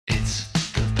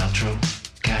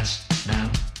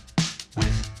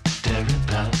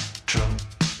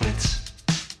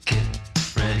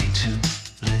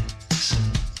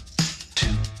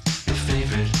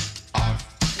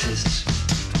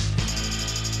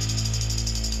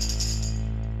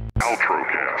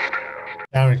Paltrocast.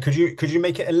 Darren, could you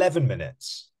make it 11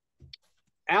 minutes?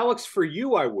 Alex, for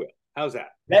you, I will. How's that?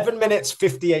 11 minutes,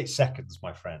 58 seconds,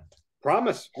 my friend.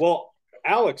 Promise. Well,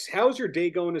 Alex, how's your day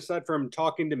going aside from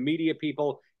talking to media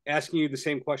people, asking you the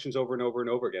same questions over and over and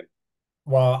over again?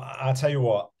 Well, I'll tell you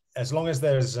what, as long as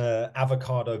there's an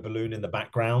avocado balloon in the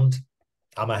background,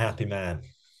 I'm a happy man.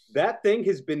 That thing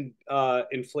has been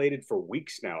inflated for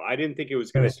weeks now. I didn't think it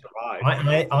was going to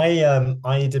Really? survive.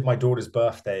 I did my daughter's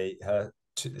birthday, her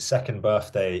second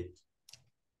birthday,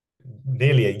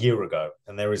 nearly a year ago,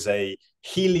 and there is a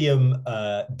helium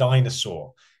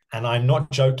dinosaur, and I'm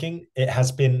not joking. It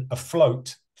has been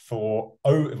afloat for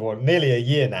nearly a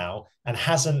year now and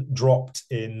hasn't dropped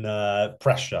in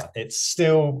pressure. It's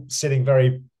still sitting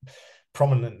very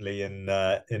prominently in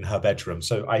her bedroom,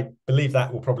 so I believe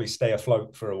that will probably stay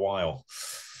afloat for a while.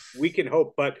 We can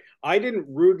hope, but I didn't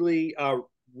rudely,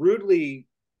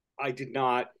 I did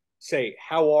not say,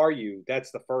 how are you?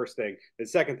 That's the first thing. The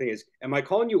second thing is, am I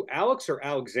calling you Alex or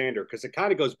Alexander? Because it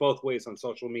kind of goes both ways on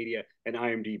social media and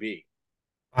IMDb.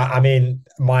 I mean,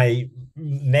 my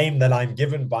name that I'm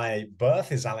given by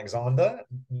birth is Alexander.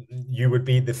 You would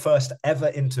be the first ever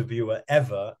interviewer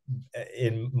ever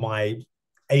in my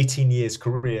 18 years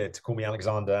career to call me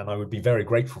Alexander, and I would be very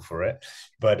grateful for it.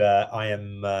 But I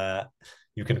am.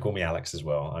 You can call me Alex as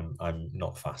well. I'm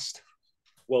not fussed.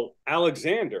 Well,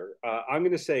 Alexander, I'm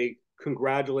going to say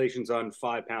congratulations on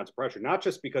 5 pounds of pressure, not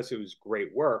just because it was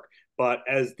great work, but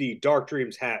as the Dark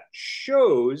Dreams hat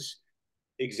shows,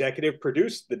 executive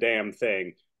produced the damn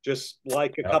thing, just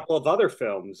like a couple of other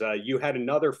films. You had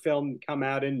another film come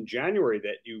out in January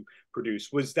that you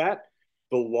produced. Was that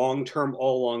the long-term,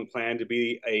 all-along plan to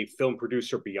be a film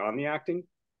producer beyond the acting?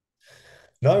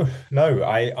 No.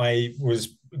 I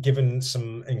was given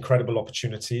some incredible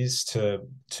opportunities to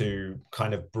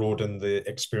kind of broaden the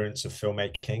experience of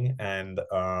filmmaking, and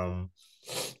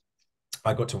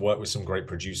I got to work with some great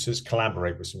producers,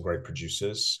 collaborate with some great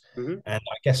producers, and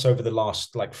I guess over the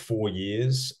last like 4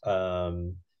 years,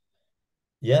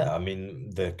 yeah, I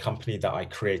mean, the company that I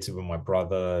created with my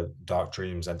brother, Dark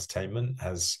Dreams Entertainment,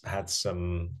 has had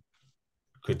some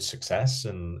good success,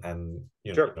 and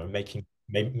Sure. making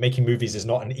movies is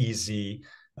not an easy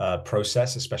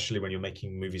process, especially when you're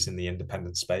making movies in the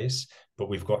independent space. But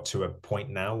we've got to a point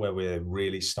now where we're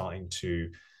really starting to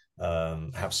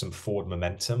have some forward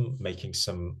momentum, making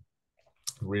some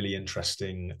really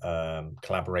interesting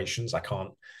collaborations.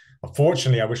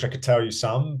 Unfortunately, I wish I could tell you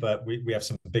some, but we have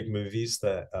some big movies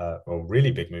that, or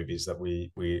really big movies that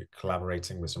we're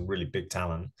collaborating with some really big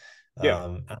talent. Yeah.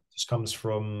 And it just comes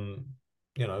from,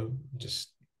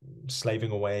 just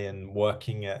slaving away and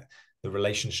working at the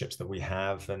relationships that we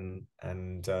have, and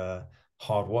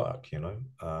hard work.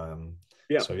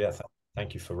 Yeah. So yeah,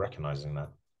 thank you for recognizing that.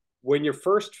 When your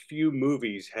first few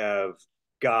movies have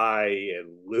Guy and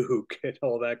Luke and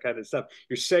all that kind of stuff,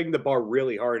 you're setting the bar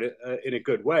really hard in a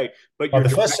good way. But Well, your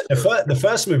director, the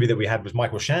first movie that we had was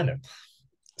Michael Shannon.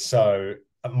 So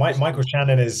Michael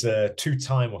Shannon is a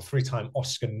two-time or three-time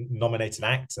Oscar-nominated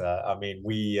actor. I mean,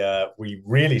 we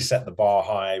really set the bar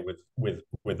high with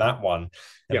that one, and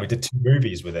yeah. we did two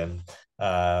movies with him.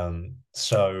 Yeah,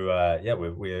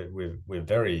 we're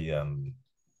very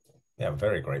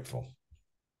very grateful.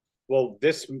 Well,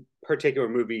 this particular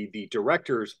movie, the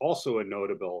director is also a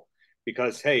notable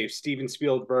because, hey, if Steven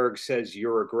Spielberg says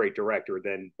you're a great director,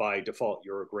 then by default,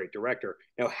 you're a great director.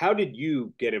 Now, how did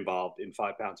you get involved in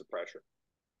 5 pounds of pressure?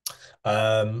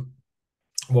 Well,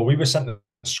 we were sent the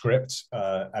script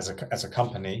as a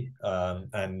company,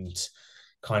 and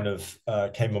kind of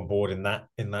came on board in that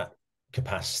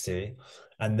capacity,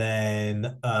 and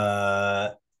then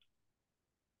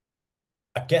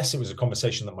I guess it was a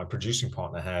conversation that my producing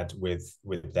partner had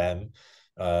with them,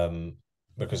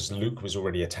 because Luke was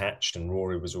already attached and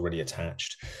Rory was already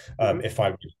attached. If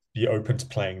I would be open to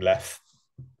playing Lef,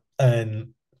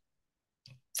 and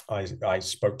I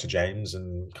spoke to James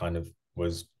and kind of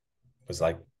was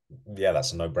like, yeah,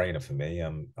 that's a no-brainer for me.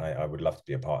 I would love to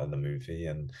be a part of the movie,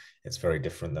 and it's very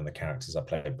different than the characters I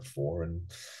played before. And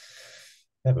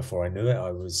yeah, before I knew it,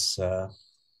 I was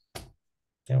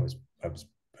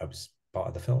part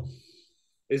of the film.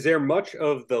 Is there much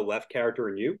of the Left character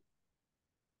in you?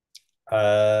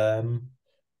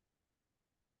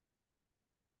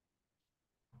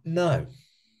 No.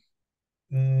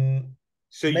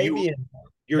 So Maybe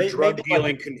your drug maybe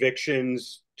dealing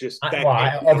convictions just that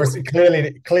obviously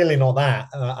clearly not that.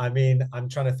 I mean, I'm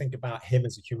trying to think about him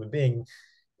as a human being,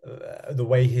 the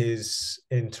way his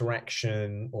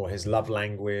interaction or his love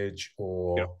language, yeah.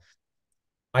 or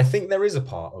I think there is a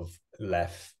part of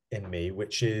Lef in me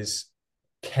which is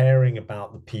caring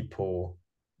about the people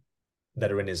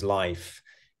that are in his life,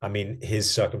 I mean, his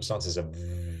circumstances are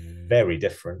very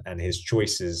different, and his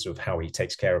choices of how he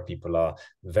takes care of people are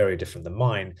very different than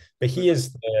mine. But he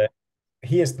is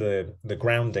the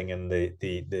grounding and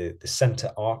the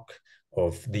center arc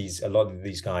of a lot of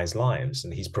these guys' lives,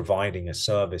 and he's providing a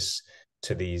service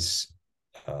to these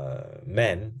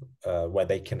men where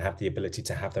they can have the ability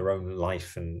to have their own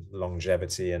life and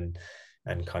longevity and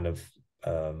kind of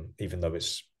even though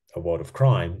it's a world of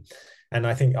crime. And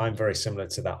I think I'm very similar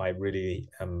to that. I really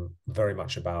am very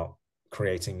much about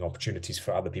creating opportunities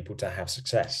for other people to have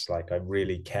success. Like I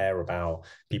really care about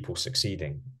people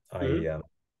succeeding. Mm-hmm.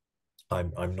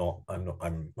 I'm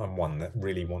one that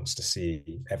really wants to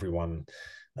see everyone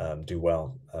do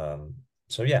well.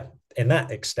 So yeah, in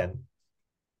that extent,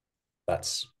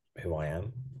 that's who I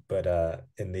am. But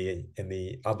in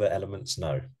the other elements,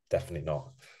 no, definitely not.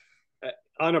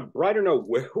 On a brighter note,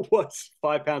 where was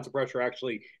 5 Pounds of Pressure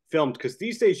actually filmed? Because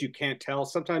these days you can't tell.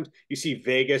 Sometimes you see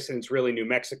Vegas and it's really New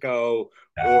Mexico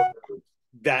or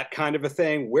that kind of a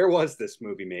thing. Where was this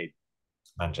movie made?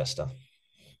 Manchester.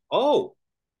 Oh,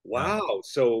 wow. Yeah.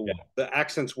 So yeah. The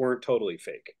accents weren't totally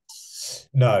fake.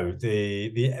 No,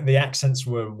 the accents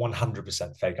were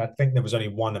 100% fake. I think there was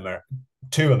only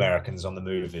two Americans on the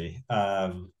movie.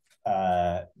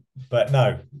 But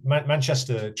no,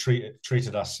 Manchester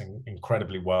treated us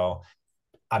incredibly well.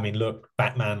 I mean, look,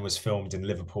 Batman was filmed in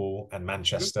Liverpool and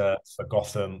Manchester. For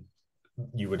Gotham,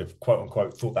 you would have quote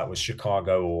unquote thought that was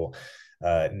Chicago or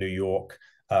New York.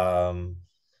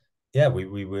 Yeah,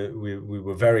 we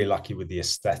were very lucky with the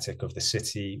aesthetic of the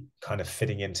city, kind of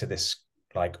fitting into this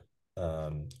like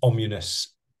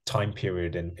ominous time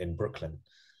period in Brooklyn.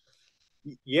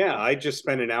 Yeah, I just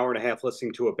spent an hour and a half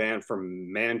listening to a band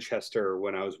from Manchester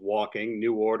when I was walking.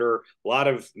 New Order. A lot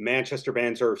of Manchester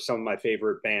bands are some of my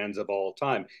favorite bands of all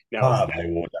time. Now,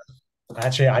 New Order.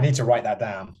 Actually, I need to write that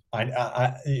down.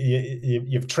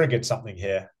 You've triggered something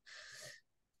here.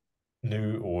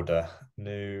 New Order.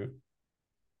 New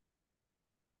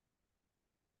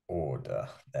Order.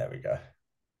 There we go.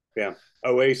 Yeah,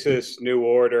 Oasis, New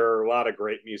Order. A lot of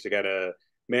great music out of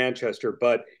Manchester.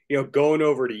 But going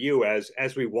over to you as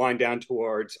we wind down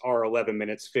towards our 11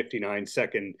 minutes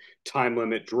 59-second time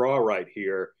limit draw right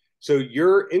here. So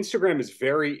your Instagram is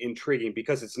very intriguing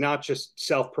because it's not just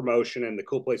self-promotion and the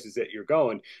cool places that you're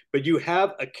going, but you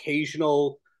have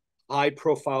occasional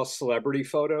high-profile celebrity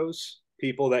photos,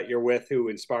 people that you're with who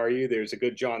inspire you. There's a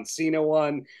good John Cena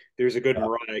one, there's a good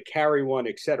Mariah Carey one,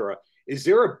 etc. Is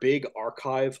there a big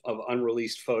archive of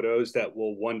unreleased photos that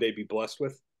we'll one day be blessed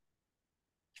with?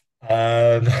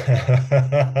 I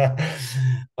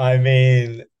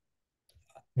mean,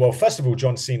 well, first of all,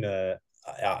 John Cena,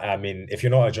 I mean, if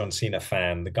you're not a John Cena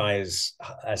fan, the guy is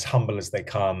as humble as they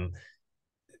come.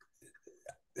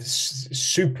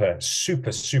 Super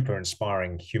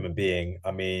inspiring human being. I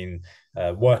mean,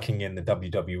 working in the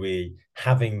WWE,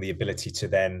 having the ability to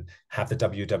then have the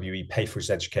WWE pay for his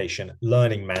education,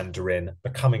 learning Mandarin,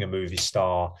 becoming a movie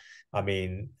star. I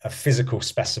mean, a physical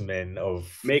specimen of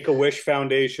Make-A-Wish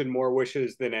Foundation, more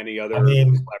wishes than any other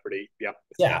celebrity. Yeah.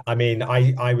 Yeah. I mean,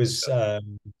 I was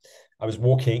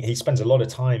walking. He spends a lot of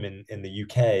time in the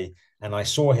UK, and I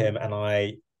saw him, and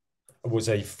I was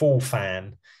a full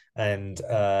fan, and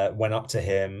went up to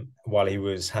him while he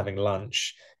was having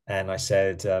lunch, and I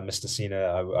said, "Mr.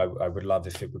 Cena, I would love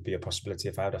if it would be a possibility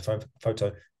if I had a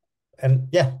photo." And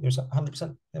yeah, it was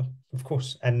 100%. Yeah, of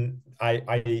course. And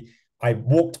I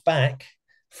walked back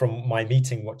from my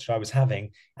meeting, which I was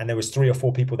having, and there was 3 or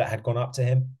 4 people that had gone up to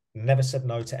him, never said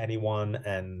no to anyone,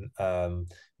 and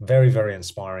very, very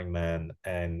inspiring man,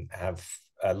 and have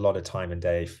a lot of time and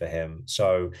day for him.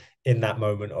 So in that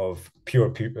moment of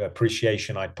pure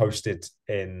appreciation, I posted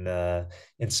in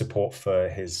support for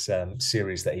his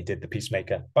series that he did, The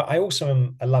Peacemaker. But I also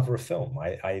am a lover of film.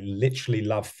 I literally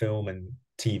love film and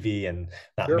TV and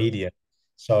that media.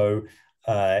 So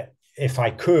if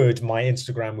I could, my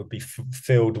Instagram would be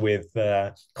filled with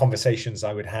conversations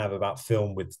I would have about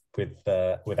film with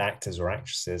actors or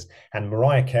actresses. And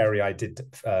Mariah Carey, I did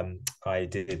The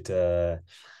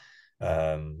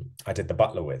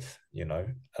Butler with, Lee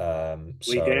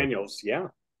Daniels, yeah,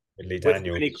 Lee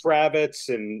Daniels, Lenny Kravitz,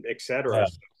 and etc.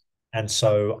 And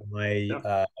so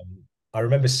I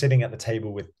remember sitting at the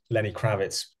table with Lenny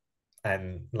Kravitz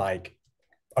and like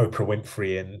Oprah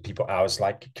Winfrey and people. I was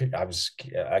like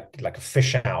a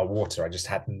fish out of water. I just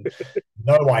had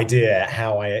no idea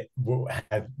how I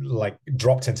had like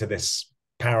dropped into this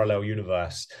parallel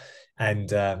universe. And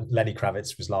Lenny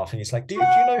Kravitz was laughing. He's like, do you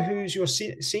know who's your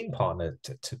scene partner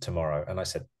tomorrow? And I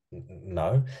said,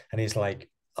 no. And he's like,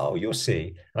 oh, you'll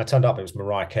see. And I turned up, it was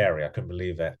Mariah Carey. I couldn't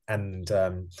believe it. And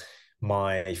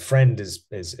my friend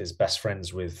is best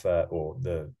friends with or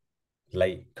the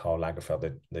late Karl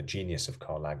Lagerfeld, the genius of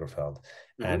Karl Lagerfeld.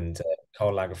 And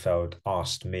Karl Lagerfeld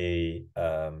asked me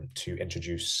to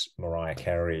introduce Mariah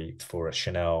Carey for a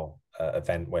Chanel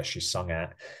event where she sung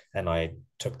at, and I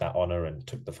took that honor and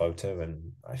took the photo,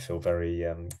 and I feel very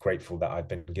grateful that I've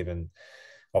been given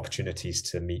opportunities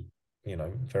to meet,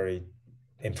 very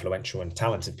influential and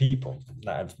talented people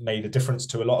that have made a difference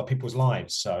to a lot of people's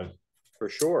lives. So for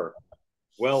sure.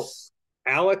 Well,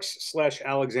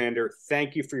 Alex/Alexander,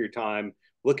 thank you for your time.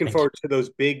 Looking forward to those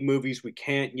big movies we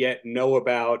can't yet know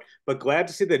about, but glad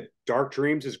to see that Dark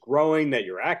Dreams is growing, that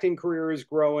your acting career is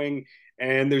growing,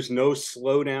 and there's no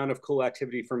slowdown of cool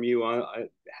activity from you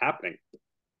happening.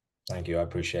 Thank you. I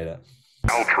appreciate it.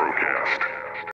 Paltrocast.